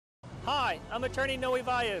Hi, I'm attorney Noe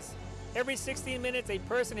Valles. Every 16 minutes, a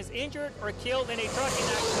person is injured or killed in a trucking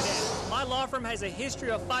accident. My law firm has a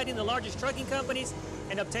history of fighting the largest trucking companies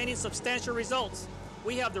and obtaining substantial results.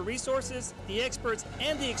 We have the resources, the experts,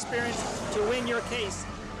 and the experience to win your case.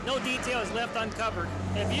 No detail is left uncovered.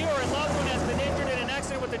 If you or a loved one has been injured in an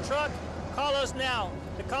accident with a truck, call us now.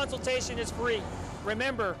 The consultation is free.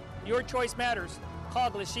 Remember, your choice matters.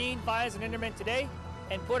 Call Glasheen, Valles, and Inderman today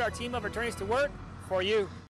and put our team of attorneys to work for you.